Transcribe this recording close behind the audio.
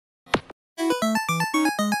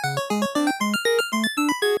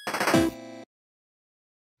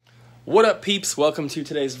What up, peeps? Welcome to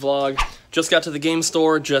today's vlog. Just got to the game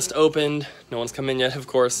store, just opened. No one's come in yet, of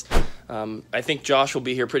course. I think Josh will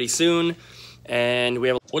be here pretty soon. And we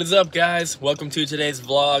have... What is up, guys? Welcome to today's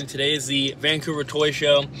vlog. Today is the Vancouver Toy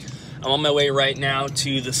Show. I'm on my way right now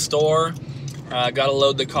to the store. Gotta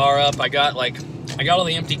load the car up. I got all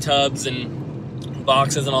the empty tubs and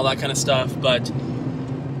boxes and all that kind of stuff, but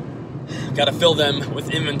gotta fill them with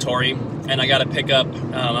inventory. And I gotta pick up,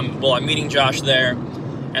 I'm meeting Josh there.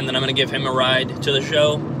 And then I'm going to give him a ride to the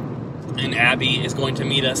show, and Abby is going to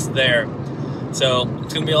meet us there. So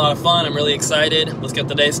it's going to be a lot of fun. I'm really excited. Let's get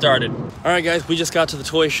the day started. All right, guys, we just got to the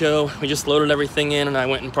toy show. We just loaded everything in, and I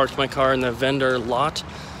went and parked my car in the vendor lot.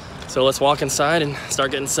 So let's walk inside and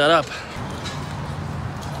start getting set up.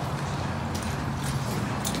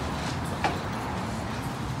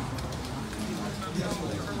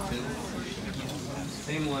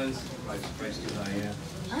 Same ones, price too high, yeah.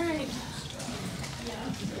 All right.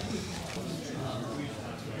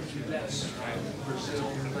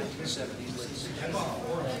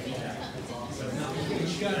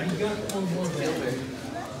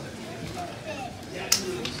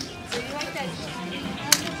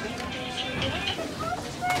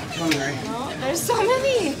 Oh, there's so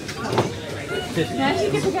many. Now she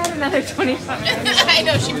could pick out another 25. I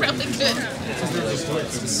know, she probably could.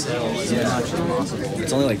 Yeah.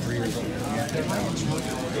 It's only like 3 years old.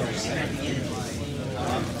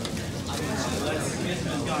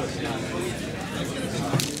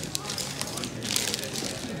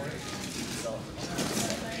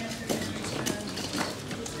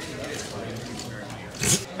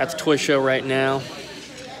 At the toy show right now,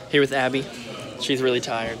 here with Abby. She's really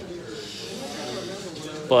tired.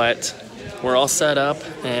 But we're all set up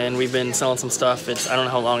and we've been selling some stuff. I don't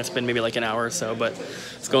know how long it's been, maybe like an hour or so, but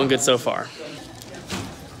it's going good so far.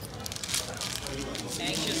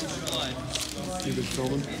 So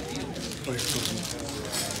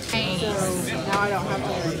now I don't have to.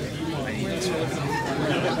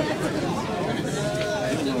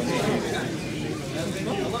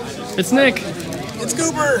 It's Nick. It's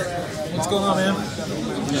Cooper! What's going on, man?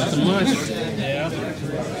 Nothing much. Yeah.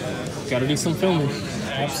 Gotta do some filming.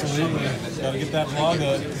 Absolutely. Gotta get that vlog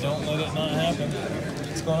up. Don't let it not happen.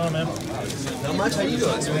 What's going on, man? Not much. How you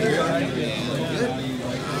doing? So you're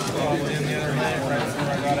Probably in the other night right before I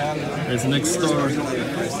got out of there. There's the next store.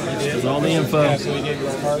 There's all the info. Yeah, so we gave you a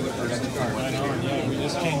card the first time. Right on. Yeah, we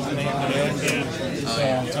just changed the name today.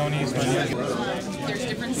 So Tony's my new. There's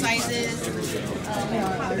different sizes. Pop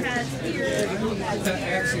pads here.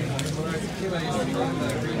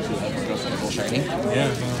 shiny.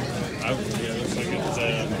 Yeah. Yeah, looks like it's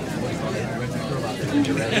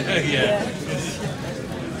yeah.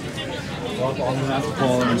 Walk all the way out to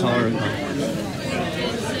Paul and intolerant.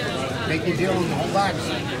 Make your deal on the whole box.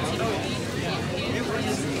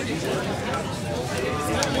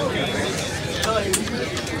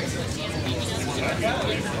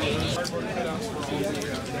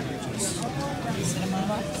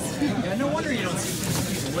 Yeah, no wonder you don't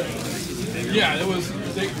see people with it. Yeah, it was.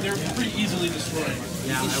 They're pretty easily destroyed.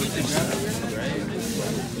 Yeah, I would think so. Right?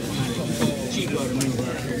 Cheap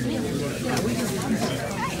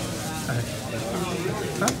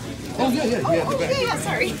Yeah,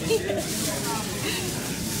 sorry.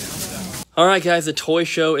 All right, guys, the toy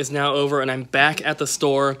show is now over, and I'm back at the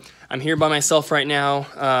store. I'm here by myself right now.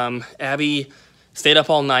 Abby stayed up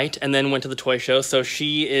all night and then went to the toy show, so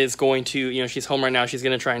she is going to, she's home right now. She's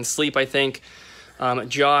going to try and sleep, I think.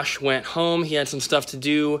 Josh went home. He had some stuff to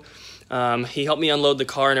do. He helped me unload the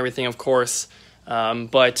car and everything, of course,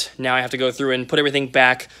 but now I have to go through and put everything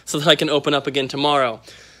back so that I can open up again tomorrow.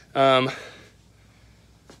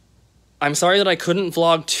 I'm sorry that I couldn't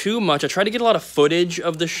vlog too much. I tried to get a lot of footage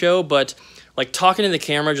of the show, but like talking to the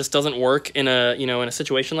camera just doesn't work in a, in a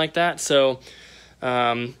situation like that. So,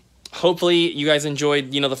 hopefully you guys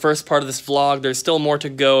enjoyed, the first part of this vlog. There's still more to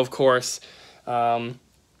go, of course. I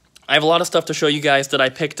have a lot of stuff to show you guys that I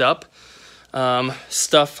picked up.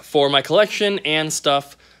 Stuff for my collection and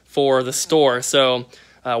stuff for the store. So,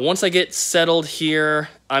 once I get settled here,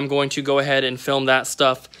 I'm going to go ahead and film that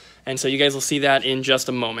stuff. And so you guys will see that in just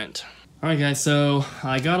a moment. All right, guys, so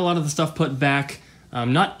I got a lot of the stuff put back.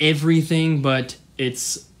 Not everything, but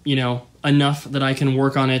it's, enough that I can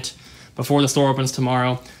work on it before the store opens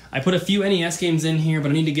tomorrow. I put a few NES games in here,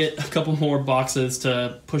 but I need to get a couple more boxes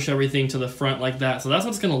to push everything to the front like that. So that's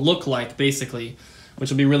what it's going to look like, basically,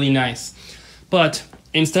 which will be really nice. But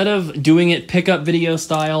instead of doing it pickup video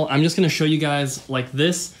style, I'm just going to show you guys like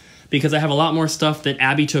this, because I have a lot more stuff that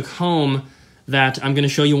Abby took home that I'm going to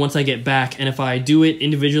show you once I get back. And if I do it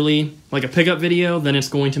individually, like a pickup video, then it's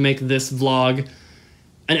going to make this vlog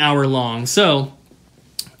an hour long. So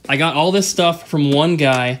I got all this stuff from one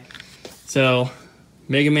guy. So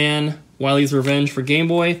Mega Man, Wily's Revenge for Game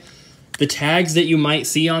Boy. The tags that you might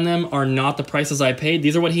see on them are not the prices I paid.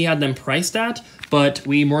 These are what he had them priced at, but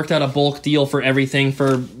we worked out a bulk deal for everything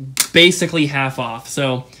for basically half off.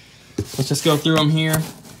 So let's just go through them here.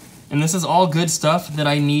 And this is all good stuff that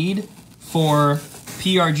I need for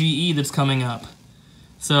PRGE that's coming up.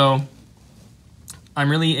 So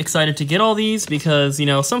I'm really excited to get all these because, you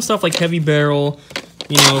know, some stuff like Heavy Barrel,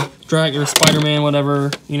 you know, Drag or Spider-Man,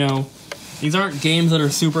 whatever, you know, these aren't games that are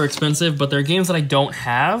super expensive, but they're games that I don't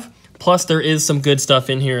have. Plus, there is some good stuff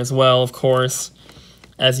in here as well, of course,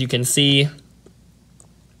 as you can see.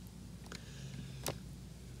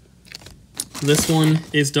 This one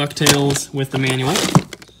is DuckTales with the manual.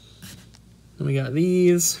 And we got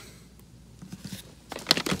these.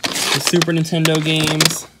 The Super Nintendo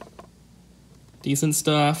games. Decent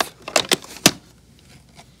stuff.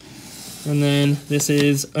 And then this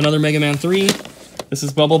is another Mega Man 3. This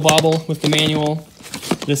is Bubble Bobble with the manual.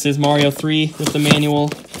 This is Mario 3 with the manual.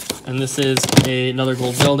 And this is another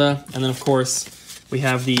Gold Zelda. And then, of course, we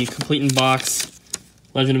have the Complete in Box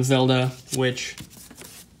Legend of Zelda, which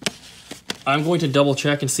I'm going to double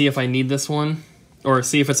check and see if I need this one, or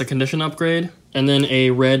see if it's a condition upgrade. And then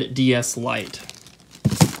a red DS Lite.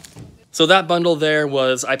 So that bundle there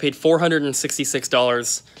was, I paid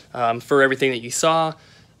 $466 for everything that you saw.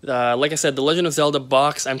 Like I said, the Legend of Zelda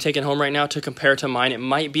box I'm taking home right now to compare to mine. It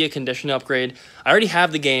might be a condition upgrade. I already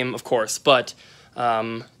have the game, of course, but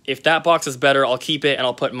if that box is better, I'll keep it and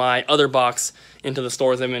I'll put my other box into the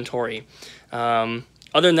store's inventory. Other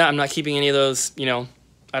than that, I'm not keeping any of those, you know,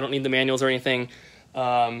 I don't need the manuals or anything.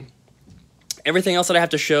 Everything else that I have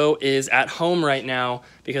to show is at home right now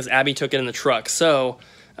because Abby took it in the truck. So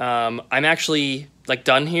I'm actually like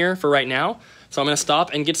done here for right now. So I'm going to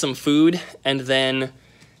stop and get some food and then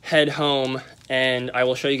head home, and I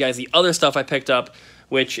will show you guys the other stuff I picked up,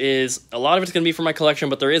 which is a lot of it's going to be for my collection,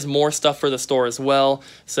 but there is more stuff for the store as well.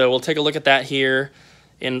 So we'll take a look at that here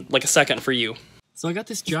in like a second for you. So I got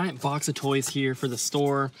this giant box of toys here for the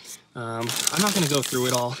store. I'm not going to go through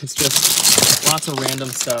it all. It's just lots of random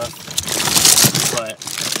stuff,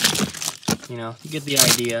 but you know, you get the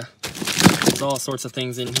idea. There's all sorts of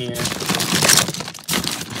things in here.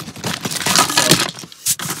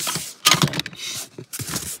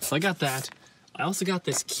 So I got that. I also got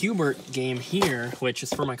this Q*bert game here, which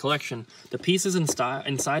is for my collection. The pieces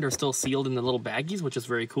inside are still sealed in the little baggies, which is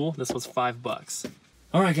very cool. This was $5.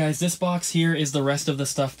 Alright guys, this box here is the rest of the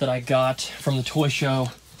stuff that I got from the toy show.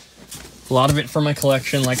 A lot of it for my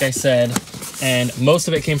collection, like I said, and most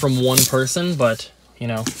of it came from one person, but, you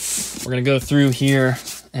know, we're going to go through here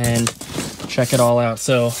and check it all out.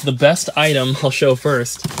 So, the best item I'll show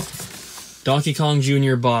first. Donkey Kong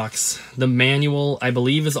Jr. box. The manual, I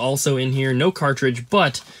believe, is also in here. No cartridge,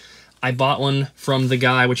 but I bought one from the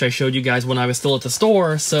guy, which I showed you guys when I was still at the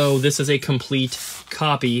store, so this is a complete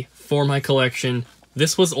copy for my collection.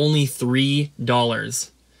 This was only $3.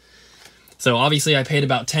 So obviously I paid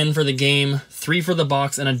about $10 for the game, $3 for the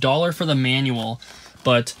box, and $1 for the manual.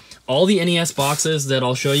 But all the NES boxes that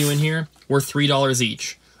I'll show you in here were $3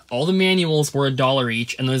 each. All the manuals were $1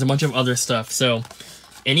 each, and there's a bunch of other stuff. So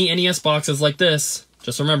any NES boxes like this,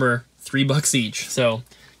 just remember, $3 each. So,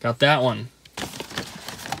 got that one.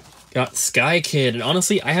 Got Sky Kid. And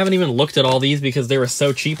honestly, I haven't even looked at all these because they were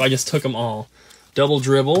so cheap, I just took them all. Double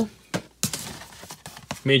Dribble.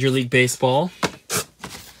 Major League Baseball.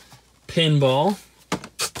 Pinball.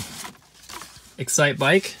 Excite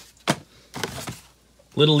Bike.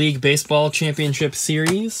 Little League Baseball Championship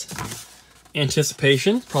Series.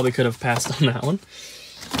 Anticipation. Probably could have passed on that one.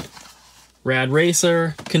 Rad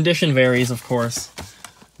Racer. Condition varies, of course.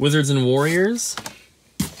 Wizards and Warriors.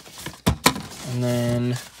 And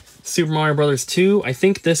then Super Mario Bros. 2. I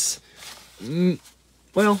think this...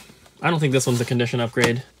 well, I don't think this one's a condition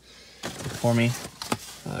upgrade for me.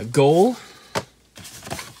 Goal.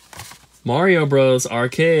 Mario Bros.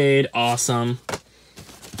 Arcade. Awesome.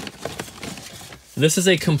 This is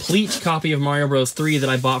a complete copy of Mario Bros. 3 that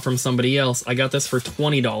I bought from somebody else. I got this for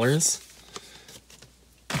 $20.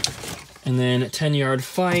 And then 10-Yard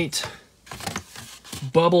Fight.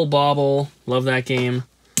 Bubble Bobble. Love that game.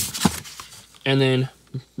 And then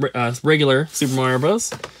regular Super Mario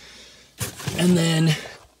Bros. And then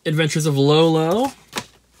Adventures of Lolo.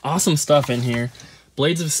 Awesome stuff in here.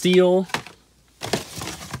 Blades of Steel.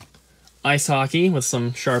 Ice Hockey with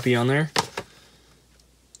some Sharpie on there.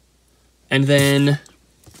 And then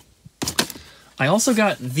I also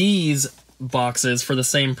got these boxes for the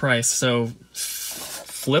same price. So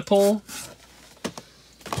Flip-Hole,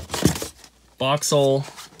 Boxel,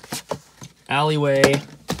 Alleyway,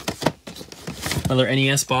 another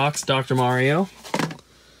NES box, Dr. Mario.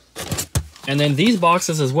 And then these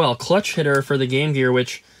boxes as well, Clutch Hitter for the Game Gear,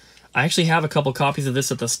 which I actually have a couple copies of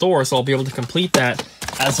this at the store, so I'll be able to complete that,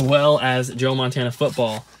 as well as Joe Montana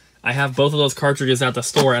Football. I have both of those cartridges at the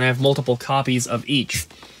store, and I have multiple copies of each.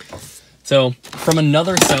 So, from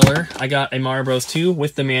another seller, I got a Mario Bros. 2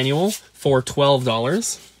 with the manual for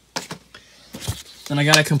 $12. Then I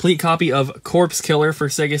got a complete copy of Corpse Killer for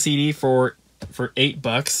Sega CD for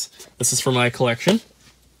 $8. This is for my collection.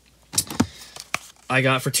 I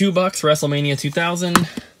got for $2 WrestleMania 2000.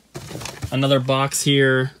 Another box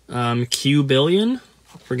here, Q Billion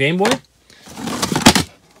for Game Boy.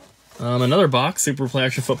 Another box, Super Play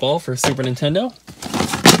Action Football for Super Nintendo.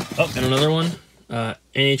 Oh, and another one,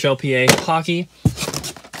 NHLPA Hockey.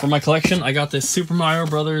 For my collection, I got this Super Mario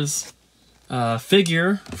Brothers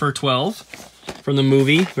figure for $12 from the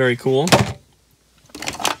movie. Very cool.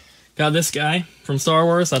 Got this guy from Star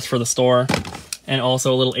Wars. That's for the store. And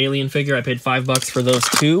also a little Alien figure. I paid $5 for those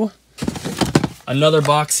two. Another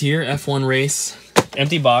box here, F1 Race.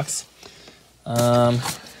 Empty box.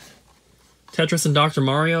 Tetris and Dr.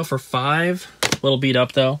 Mario for $5. A little beat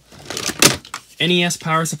up, though. NES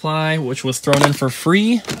Power Supply, which was thrown in for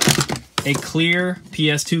free. A clear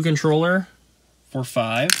PS2 controller for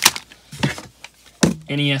 $5.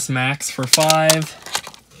 NES Max for $5.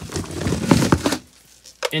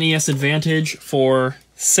 NES Advantage for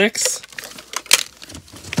 $6.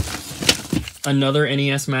 Another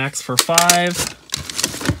NES Max for $5.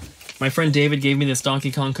 My friend David gave me this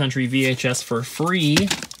Donkey Kong Country VHS for free.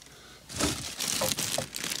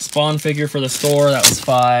 Spawn figure for the store, that was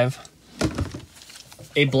 $5.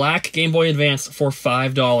 A black Game Boy Advance for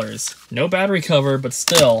 $5. No battery cover, but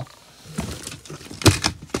still.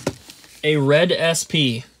 A red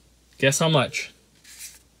SP. Guess how much?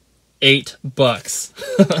 $8.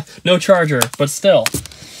 No charger, but still.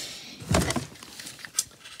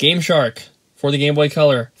 Game Shark for the Game Boy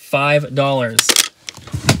Color, $5.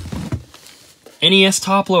 NES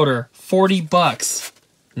Top Loader, $40.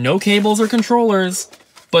 No cables or controllers,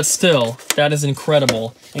 but still, that is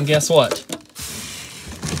incredible. And guess what?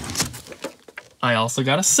 I also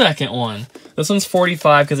got a second one. This one's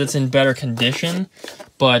 $45 because it's in better condition,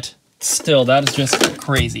 but still, that is just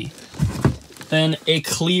crazy. Then a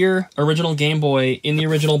clear original Game Boy in the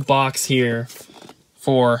original box here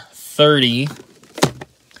for $30.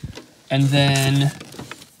 And then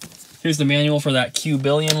here's the manual for that Q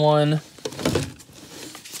Billion one.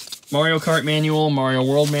 Mario Kart manual, Mario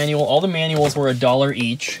World manual. All the manuals were $1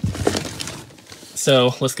 each.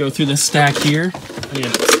 So let's go through this stack here. I need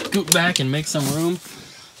to scoot back and make some room.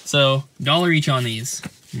 So $1 each on these.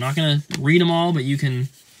 I'm not gonna read them all, but you can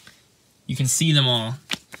see them all.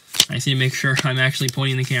 I just need to make sure I'm actually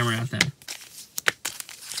pointing the camera at them.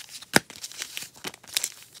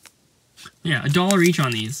 Yeah, $1 each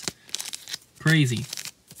on these. Crazy.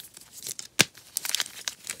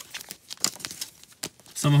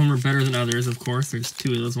 Some of them are better than others, of course. There's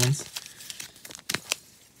two of those ones.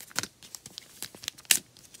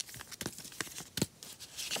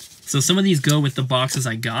 So some of these go with the boxes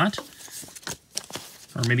I got.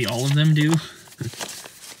 Or maybe all of them do.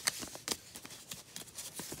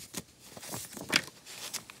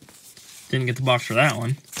 Didn't get the box for that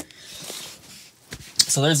one.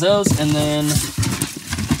 So there's those, and then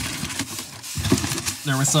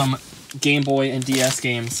there were some Game Boy and DS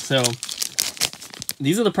games. So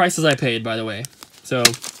these are the prices I paid, by the way. So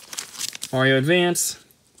Mario Advance,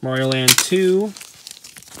 Mario Land 2,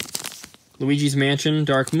 Luigi's Mansion,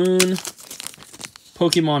 Dark Moon,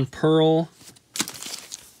 Pokemon Pearl,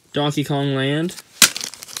 Donkey Kong Land,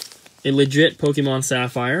 a legit Pokemon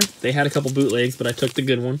Sapphire. They had a couple bootlegs, but I took the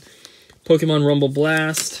good one. Pokemon Rumble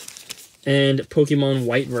Blast, and Pokemon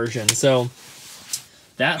White version. So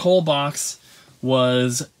that whole box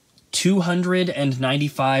was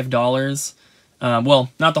 $295.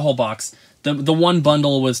 Well, not the whole box. The one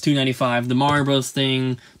bundle was $295. The Mario Bros.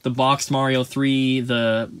 Thing, the boxed Mario 3,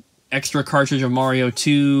 the extra cartridge of Mario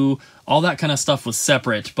 2, all that kind of stuff was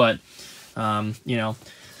separate. But, you know,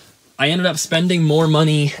 I ended up spending more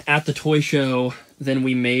money at the toy show than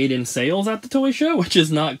we made in sales at the toy show, which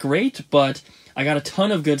is not great, but I got a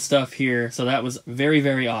ton of good stuff here, so that was very,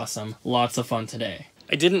 very awesome. Lots of fun today.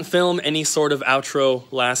 I didn't film any sort of outro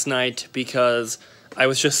last night because I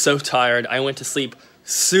was just so tired. I went to sleep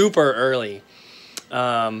super early.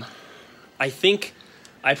 I think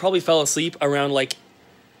I probably fell asleep around like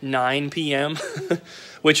 9 p.m.,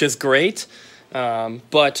 which is great.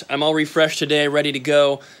 But I'm all refreshed today, ready to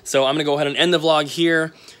go. So I'm going to go ahead and end the vlog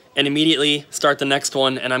here. and immediately start the next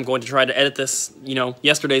one, and I'm going to try to edit this, you know,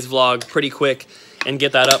 yesterday's vlog pretty quick and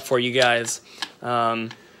get that up for you guys. I'm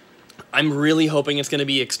really hoping it's going to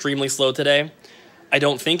be extremely slow today. I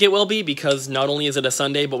don't think it will be, because not only is it a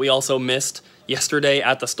Sunday, but we also missed yesterday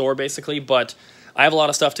at the store, basically. But I have a lot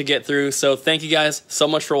of stuff to get through, so thank you guys so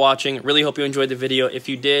much for watching. Really hope you enjoyed the video. If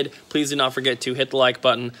you did, please do not forget to hit the like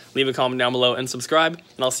button, leave a comment down below, and subscribe,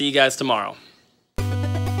 and I'll see you guys tomorrow.